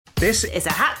This is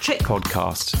a hat trick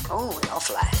podcast. Oh,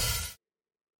 lovely.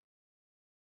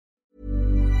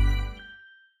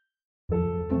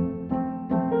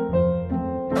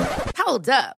 Hold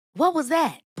up. What was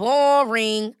that?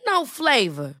 Boring. No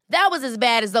flavor. That was as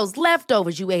bad as those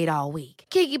leftovers you ate all week.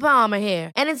 Keke Palmer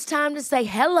here, and it's time to say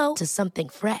hello to something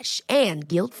fresh and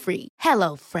guilt-free.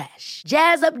 Hello Fresh.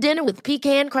 Jazz up dinner with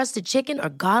pecan-crusted chicken or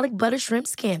garlic butter shrimp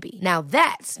scampi. Now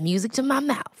that's music to my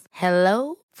mouth.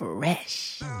 Hello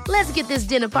Fresh. Let's get this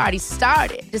dinner party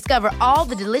started. Discover all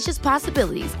the delicious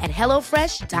possibilities at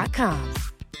hellofresh.com.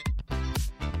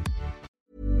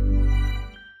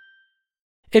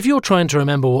 If you're trying to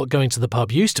remember what going to the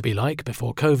pub used to be like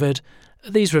before COVID,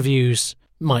 these reviews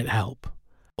might help.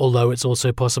 Although it's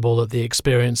also possible that the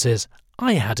experiences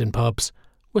I had in pubs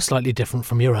were slightly different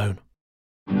from your own.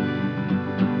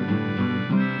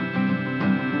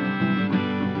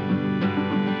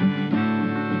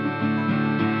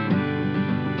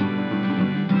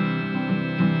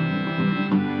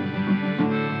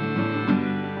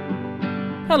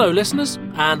 Hello listeners,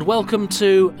 and welcome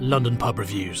to London Pub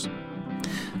Reviews.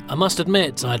 I must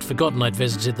admit, I'd forgotten I'd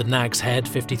visited the Nag's Head,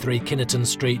 53 Kinnerton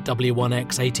Street,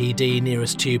 W1X 8ED,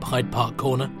 nearest tube, Hyde Park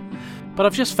Corner. But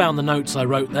I've just found the notes I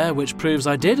wrote there, which proves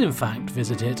I did in fact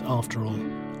visit it after all.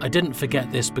 I didn't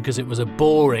forget this because it was a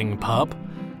boring pub.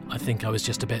 I think I was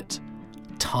just a bit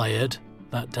tired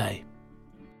that day.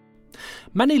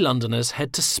 Many Londoners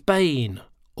head to Spain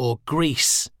or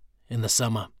Greece in the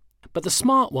summer, but the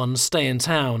smart ones stay in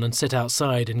town and sit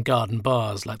outside in garden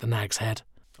bars like the Nag's Head.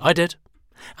 I did.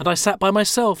 And I sat by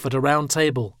myself at a round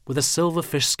table with a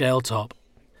silverfish scale top.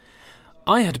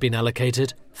 I had been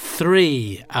allocated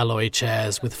 3 alloy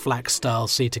chairs with flax-style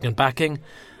seating and backing,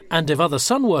 and if other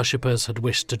sun worshippers had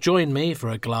wished to join me for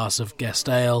a glass of guest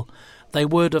ale, they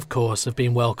would, of course, have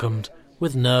been welcomed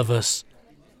with nervous,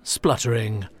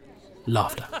 spluttering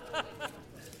laughter.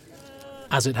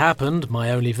 As it happened, my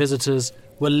only visitors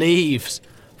were leaves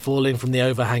falling from the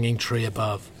overhanging tree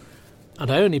above,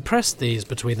 and I only pressed these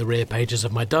between the rear pages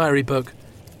of my diary book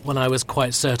when I was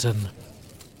quite certain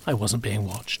I wasn't being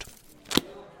watched.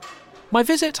 My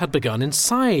visit had begun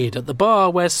inside at the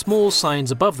bar where small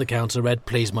signs above the counter read,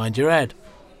 "Please mind your head."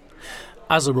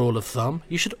 As a rule of thumb,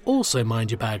 you should also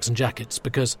mind your bags and jackets,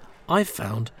 because I've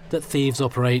found that thieves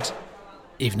operate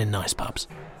even in nice pubs.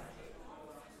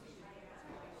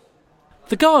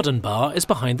 The garden bar is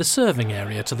behind the serving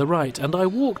area to the right, and I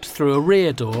walked through a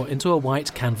rear door into a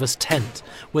white canvas tent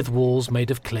with walls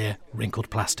made of clear, wrinkled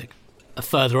plastic. A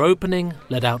further opening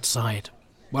led outside,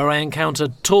 where I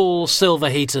encountered tall silver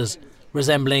heaters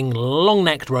resembling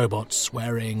long-necked robots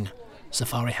wearing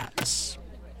safari hats.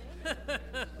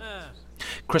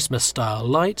 Christmas-style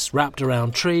lights wrapped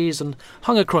around trees and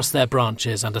hung across their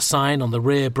branches, and a sign on the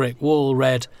rear brick wall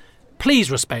read, "Please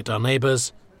respect our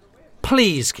neighbours.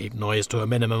 Please keep noise to a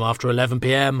minimum after 11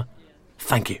 p.m.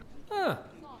 Thank you."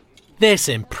 This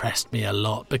impressed me a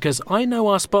lot, because I know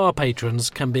us bar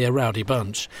patrons can be a rowdy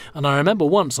bunch, and I remember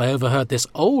once I overheard this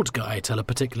old guy tell a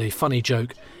particularly funny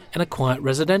joke in a quiet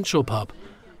residential pub,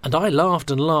 and I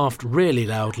laughed and laughed really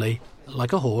loudly,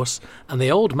 like a horse, and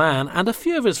the old man and a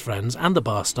few of his friends and the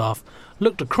bar staff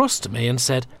looked across to me and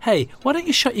said, "Hey, why don't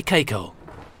you shut your cake hole?"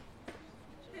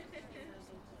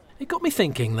 It got me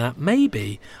thinking that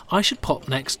maybe I should pop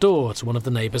next door to one of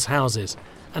the neighbours' houses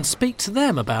and speak to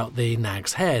them about the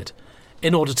Nag's Head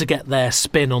in order to get their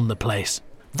spin on the place.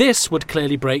 This would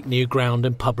clearly break new ground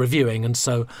in pub reviewing, and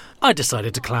so I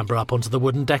decided to clamber up onto the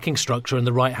wooden decking structure in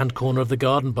the right-hand corner of the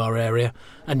garden bar area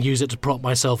and use it to prop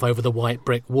myself over the white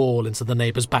brick wall into the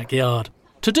neighbour's backyard.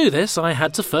 To do this, I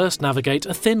had to first navigate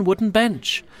a thin wooden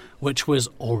bench, which was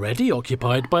already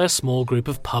occupied by a small group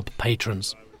of pub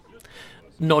patrons.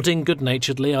 Nodding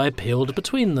good-naturedly, I peeled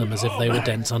between them as if they were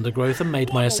dense undergrowth and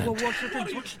made my ascent.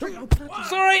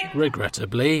 Sorry!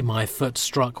 Regrettably, my foot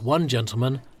struck one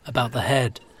gentleman about the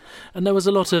head, and there was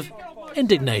a lot of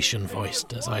indignation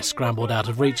voiced as I scrambled out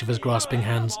of reach of his grasping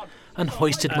hands and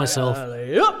hoisted myself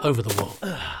over the wall.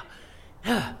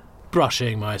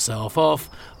 Brushing myself off,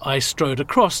 I strode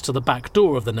across to the back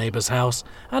door of the neighbour's house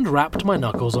and rapped my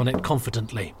knuckles on it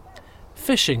confidently,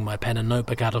 fishing my pen and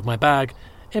notebook out of my bag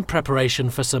in preparation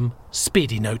for some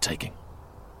speedy note-taking.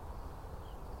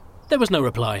 There was no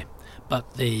reply,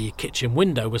 but the kitchen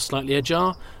window was slightly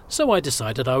ajar, so I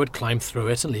decided I would climb through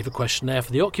it and leave a questionnaire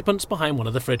for the occupants behind one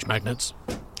of the fridge magnets.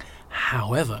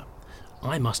 However,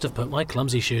 I must have put my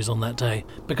clumsy shoes on that day,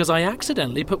 because I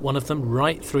accidentally put one of them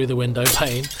right through the window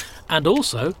pane and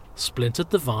also splintered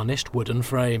the varnished wooden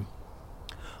frame.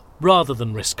 Rather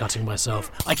than risk cutting myself,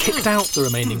 I kicked out the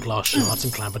remaining glass shards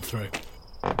and clambered through.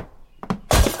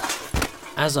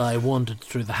 As I wandered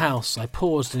through the house, I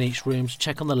paused in each room to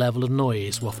check on the level of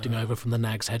noise wafting over from the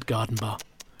Nag's Head garden bar.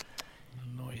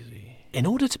 Noisy. In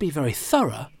order to be very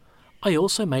thorough, I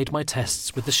also made my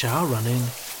tests with the shower running,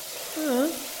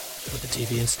 with the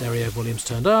TV and stereo volumes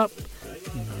turned up,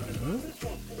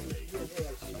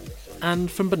 and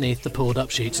from beneath the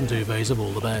pulled-up sheets and duvets of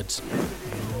all the beds.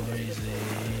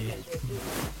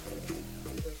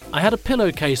 I had a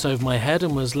pillowcase over my head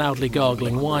and was loudly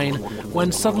gargling wine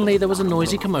when suddenly there was a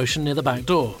noisy commotion near the back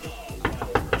door.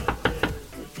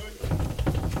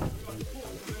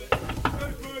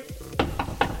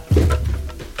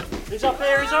 He's up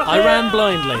here, I ran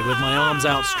blindly with my arms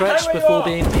outstretched before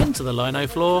being pinned to the lino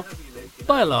floor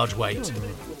by a large weight.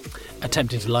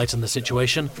 Attempting to lighten the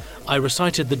situation, I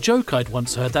recited the joke I'd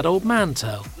once heard that old man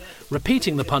tell,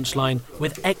 repeating the punchline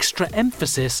with extra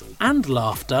emphasis and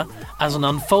laughter as an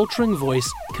unfaltering voice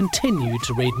continued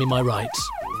to read me my rights.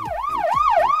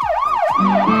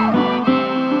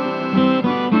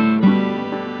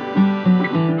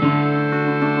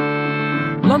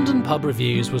 London Pub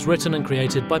Reviews was written and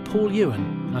created by Paul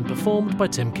Ewan and performed by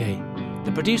Tim Key.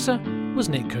 The producer was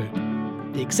Nick Coop.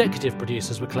 The executive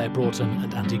producers were Claire Broughton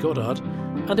and Andy Goddard,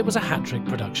 and it was a hat-trick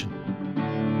production.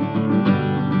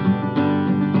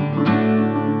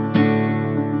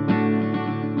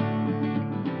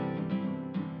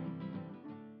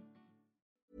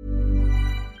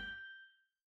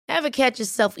 Ever catch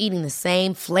yourself eating the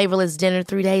same flavorless dinner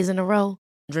 3 days in a row?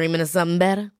 Dreaming of something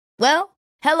better? Well,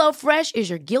 HelloFresh is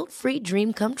your guilt-free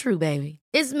dream come true, baby.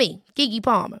 It's me, Keke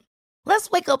Palmer.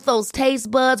 Let's wake up those taste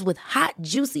buds with hot,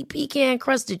 juicy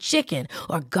pecan-crusted chicken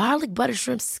or garlic butter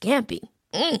shrimp scampi.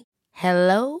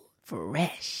 Hello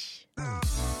Fresh.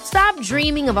 Stop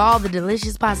dreaming of all the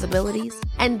delicious possibilities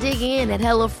and dig in at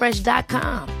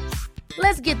HelloFresh.com.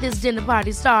 Let's get this dinner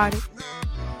party started.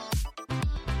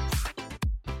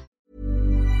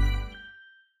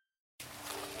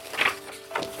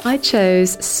 I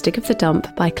chose Stick of the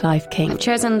Dump by Clive King. I've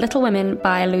chosen Little Women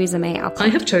by Louisa May Alcott. I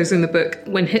have chosen the book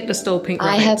When Hitler Stole Pink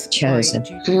Rabbit. I have chosen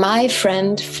My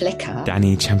Friend Flicker.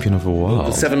 Danny, Champion of the World.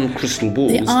 The Seven Crystal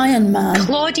Balls. The Iron Man.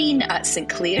 Claudine at St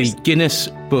Clear's. The Guinness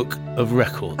Book of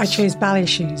Records. I chose Ballet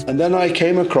Shoes. And then I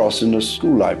came across in the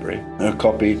school library a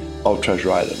copy of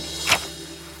Treasure Island.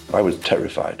 I was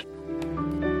terrified.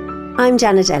 I'm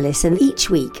Janet Ellis, and each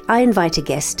week I invite a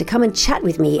guest to come and chat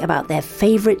with me about their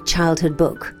favourite childhood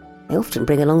book. They often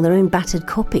bring along their own battered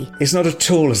copy. It's not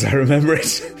at all as I remember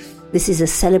it. This is a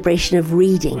celebration of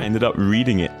reading. I ended up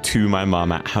reading it to my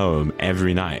mum at home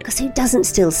every night. Because who doesn't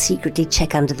still secretly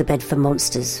check under the bed for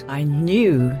monsters? I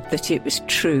knew that it was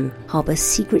true. Harbour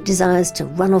secret desires to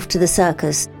run off to the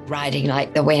circus. Riding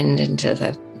like the wind into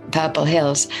the purple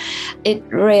hills. It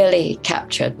really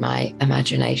captured my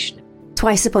imagination.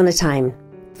 Twice Upon a Time.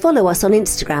 Follow us on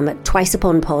Instagram at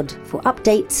TwiceUponPod for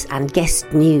updates and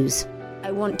guest news. I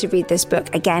want to read this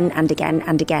book again and again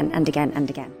and again and again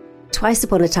and again. Twice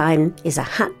Upon a Time is a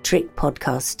hat-trick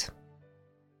podcast.